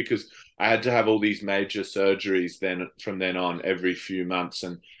life, because I had to have all these major surgeries from then on every few months,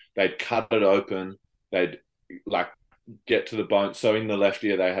 and they'd cut it open, they'd like get to the bone. So in the left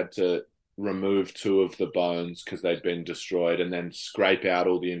ear, they had to remove 2 of the bones because they'd been destroyed, and then scrape out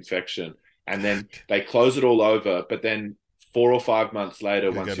all the infection. And then they close it all over. But then 4 or 5 months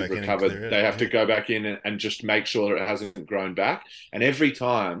later, once you've recovered, they have to go back in and just make sure it hasn't grown back. And every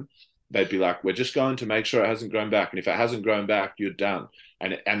time they'd be like, "We're just going to make sure it hasn't grown back. And if it hasn't grown back, you're done."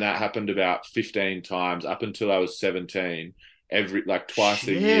 And that happened about 15 times up until I was 17. Twice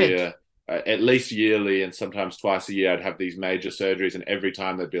a year, at least yearly, and sometimes twice a year, I'd have these major surgeries. And every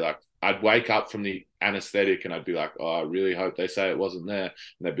time they'd be like, I'd wake up from the anesthetic and I'd be like, "Oh, I really hope they say it wasn't there."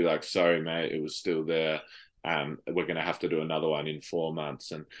 And they'd be like, "Sorry, mate, it was still there. We're going to have to do another one in 4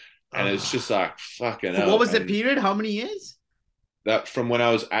 months." And it's just like, fucking hell. What was the period? How many years? That from when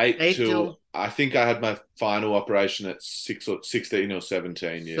I was 8 till I think I had my final operation at 16 or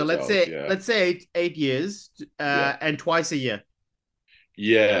 17 years. So let's say 8 years, and twice a year.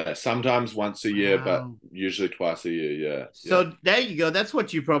 Yeah, sometimes once a year, but Wow. usually twice a year. Yeah, yeah. So there you go. That's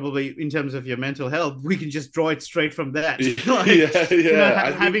what you probably, in terms of your mental health, we can just draw it straight from that. Like, Yeah, yeah.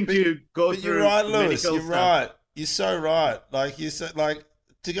 I think having to go But you're through right, Lewis. medical You're stuff. right. You're so right. Like you said, like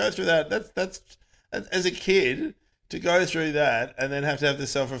to go through that. That's as a kid to go through that and then have to have the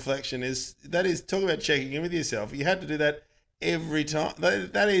self reflection is talk about checking in with yourself. You had to do that every time.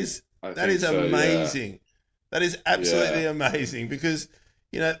 I That think is so. Yeah, amazing. That is absolutely yeah. amazing because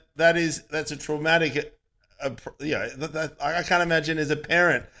that's a traumatic. I can't imagine as a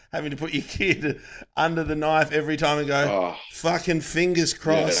parent having to put your kid under the knife every time and go, Oh, fucking fingers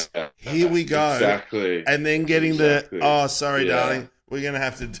yeah. crossed, here we go, Exactly. and then getting Exactly. sorry, Yeah. darling, we're gonna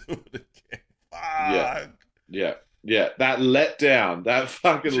have to do it again. Yeah. Fuck. Yeah. Yeah. That letdown, that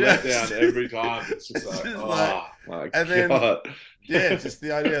fucking Just, letdown every time. It's just it's like, just like, oh my and then God. yeah, just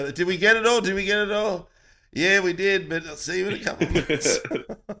the idea. Did we get it all? Did we get it all? Yeah, we did, but I'll see you in a couple of months.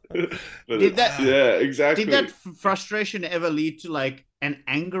 But Did it's, that yeah, did that exactly. frustration ever lead to like an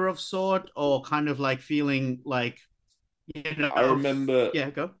anger of sort, or kind of like feeling like, I remember yeah,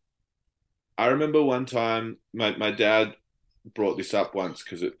 go. I remember one time my dad brought this up once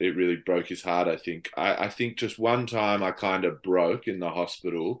because it really broke his heart, I think. I think just one time I kind of broke in the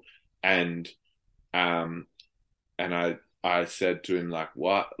hospital and um and I said to him like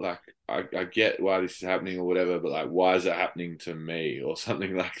what like I get why this is happening or whatever, but like why is it happening to me or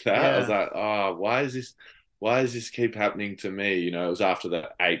something like that. I was Yeah, like, oh, why does this keep happening to me? You know, it was after the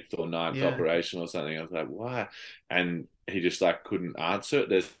eighth or ninth yeah. operation or something. I was like, why? And he just like couldn't answer it.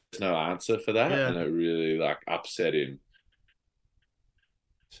 There's no answer for that. Yeah. And it really like upset him.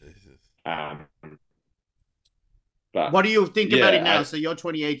 Jesus. Um, but What do you think about it yeah, now? So you're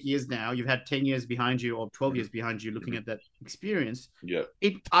 28 years now. You've had 10 years behind you, or 12 years behind you, looking mhm, at that experience. yeah,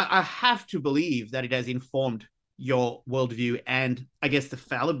 I have to believe that it has informed your worldview and I guess the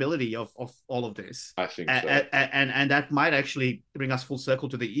fallibility of all of this. I think so. And that might actually bring us full circle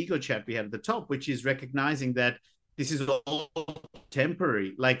to the ego chat we had at the top, which is recognizing that this is all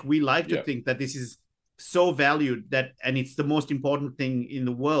temporary. Like, we like to Yeah, think that this is so valued, that, and it's the most important thing in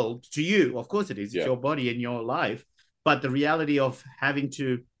the world to you. Of course it is. It's yeah, your body and your life. But the reality of having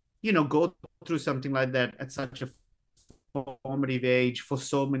to, go through something like that at such a formative age for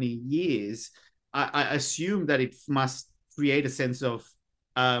so many years, I assume that it must create a sense of,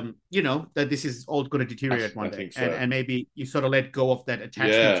 that this is all going to deteriorate one I day, think and so. maybe you sort of let go of that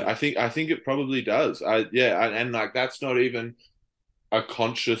attachment Yeah, to it. I think it probably does. Yeah, and like that's not even a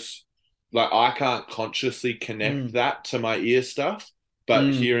conscious, like I can't consciously connect Mm, that to my ear stuff, but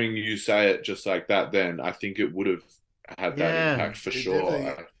mm, hearing you say it just like that, then I think it would have had that yeah, impact for It sure.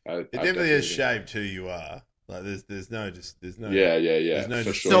 definitely it I definitely has definitely think, shaped who you are. Like yeah, yeah, there's yeah, no for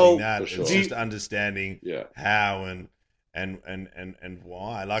disputing sure, so for that. It's do sure. just you, understanding Yeah, how and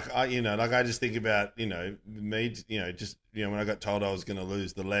why. Like I just think about, me, just when I got told I was gonna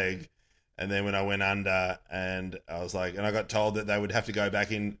lose the leg, and then when I went under and I was like, and I got told that they would have to go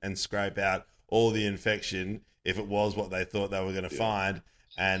back in and scrape out all the infection if it was what they thought they were gonna yeah, find,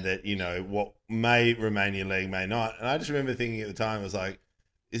 and that, what may remain in your leg may not. And I just remember thinking at the time, I was like,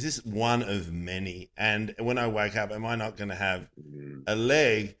 is this one of many? And when I wake up, am I not going to have mm, a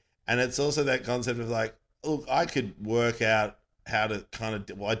leg? And it's also that concept of like, look, I could work out how to kind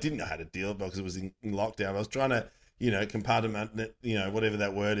of, well, I didn't know how to deal with it because it was in lockdown. I was trying to, compartment, whatever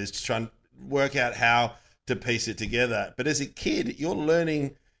that word is, to try and work out how to piece it together. But as a kid, you're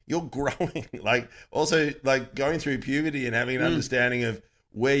learning, you're growing, like also like going through puberty and having an mm, understanding of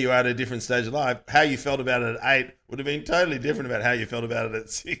where you are at a different stage of life. How you felt about it at 8 would have been totally different about how you felt about it at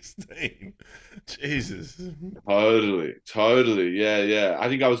 16. Jesus. totally, totally. Yeah, yeah. I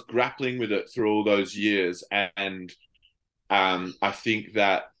think I was grappling with it through all those years, and I think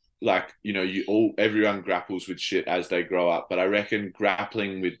that like everyone grapples with shit as they grow up, but I reckon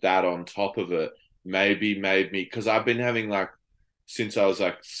grappling with that on top of it maybe made me, because I've been having like since I was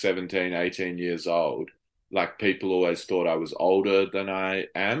like 17, 18 years old, like people always thought I was older than I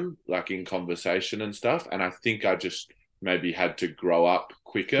am, like in conversation and stuff, and I think I just maybe had to grow up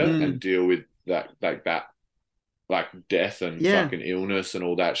quicker and mm, deal with that like death and yeah. fucking illness and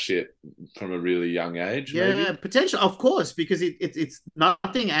all that shit from a really young age Yeah, maybe. potential, of course, because it's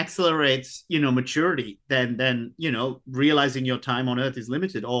nothing accelerates, maturity than realizing your time on Earth is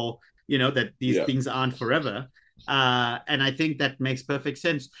limited, or that these Yeah. things aren't forever. And I think that makes perfect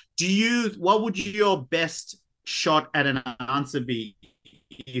sense. What would your best shot at an answer be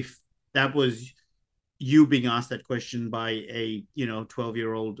if that was you being asked that question by a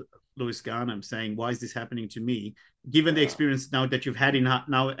 12-year-old Lewis Garnham, saying, "Why is this happening to me?" Given the Wow. experience now that you've had in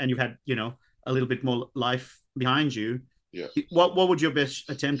now, and you've had a little bit more life behind you, Yeah. What would your best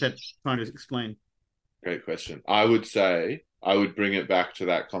attempt at trying to explain? Great question. I would say I would bring it back to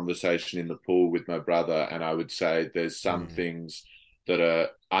that conversation in the pool with my brother, and I would say there's some things that are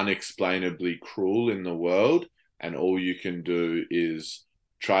unexplainably cruel in the world, and all you can do is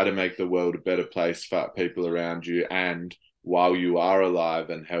try to make the world a better place for people around you, and while you are alive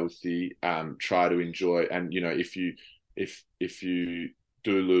and healthy, try to enjoy. And if you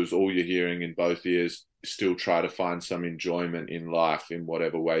do lose all your hearing in both ears, still try to find some enjoyment in life in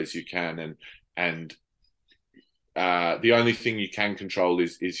whatever ways you can. And the only thing you can control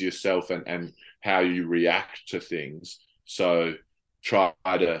is yourself and how you react to things. So try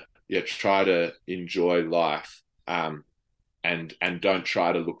to enjoy life, and don't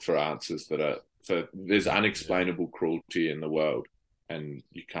try to look for answers that are. So there's unexplainable cruelty in the world, and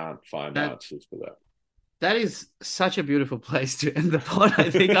you can't find answers for that. That is such a beautiful place to end the pod. I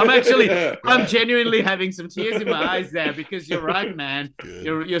think I'm genuinely having some tears in my eyes there, because you're right, man.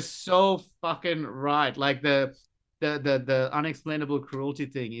 Good. You're so fucking right. Like the unexplainable cruelty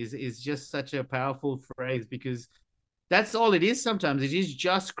thing is just such a powerful phrase, because that's all it is. Sometimes it is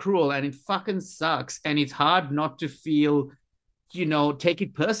just cruel, and it fucking sucks, and it's hard not to feel, take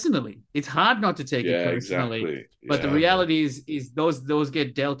it personally. It's hard not to take it personally. Exactly. But the reality is those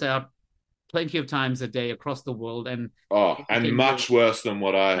get dealt out plenty of times a day across the world, and much worse than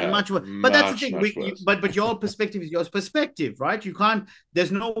what I have. But that's the thing. But your perspective is your perspective, right? You can't.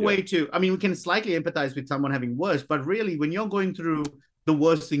 There's no way to. I mean, we can slightly empathize with someone having worse, but really, when you're going through the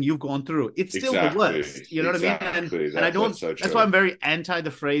worst thing you've gone through, it's still the worst. You know what I mean? And I don't. That's why I'm very anti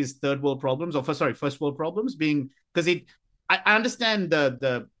the phrase third world problems, or first world problems, because I understand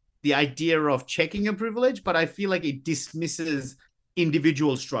the idea of checking your privilege, but I feel like it dismisses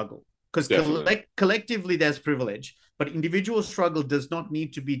individual struggle. Because collectively there's privilege, but individual struggle does not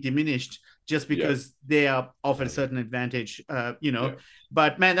need to be diminished just because they are offered a certain advantage,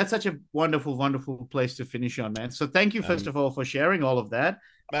 But man, that's such a wonderful, wonderful place to finish on, man. So thank you, first of all, for sharing all of that.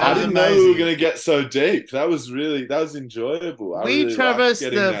 Man, I didn't know we were going to get so deep. That was enjoyable. We traversed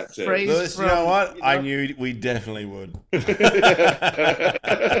the phrase. Lewis, you know what? I knew we definitely would. That's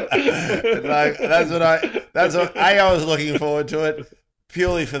what I was looking forward to it.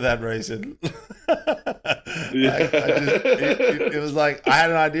 Purely for that reason. It was like I had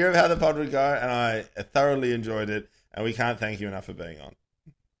an idea of how the pod would go, and I thoroughly enjoyed it. And we can't thank you enough for being on.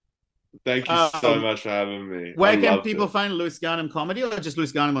 Thank you so much for having me. Where can people find Lewis Garnham Comedy, or just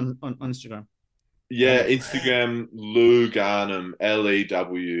Lewis Garnham on Instagram? Yeah, Instagram, Lou Garnham, Lew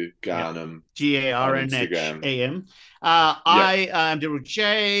Garnham. Garnham. I am Daryl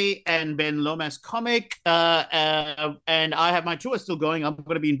J and Ben Lomas Comic. And I have my tour still going. I'm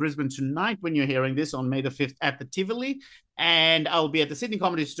going to be in Brisbane tonight when you're hearing this, on May the 5th at the Tivoli. And I'll be at the Sydney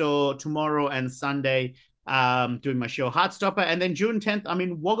Comedy Store tomorrow and Sunday doing my show Heartstopper. And then June 10th, I'm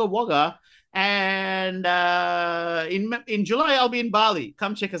in Wagga Wagga. And in July, I'll be in Bali.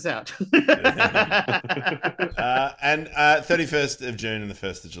 Come check us out. And 31st of June and the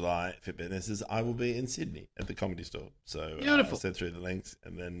 1st of July, Fit Businesses, I will be in Sydney at the Comedy Store. So I'll send through the links,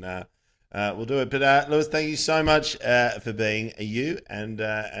 and then we'll do it. But Lewis, thank you so much for being you,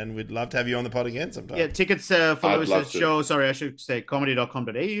 and we'd love to have you on the pod again sometime. Yeah, tickets for Lewis's show. Sorry, I should say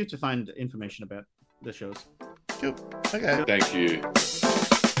comedy.com.au to find information about the shows. Cool. Okay. Thank you.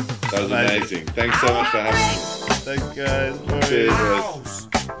 That was amazing. Thanks so much for having me. Thanks, guys. Cheers.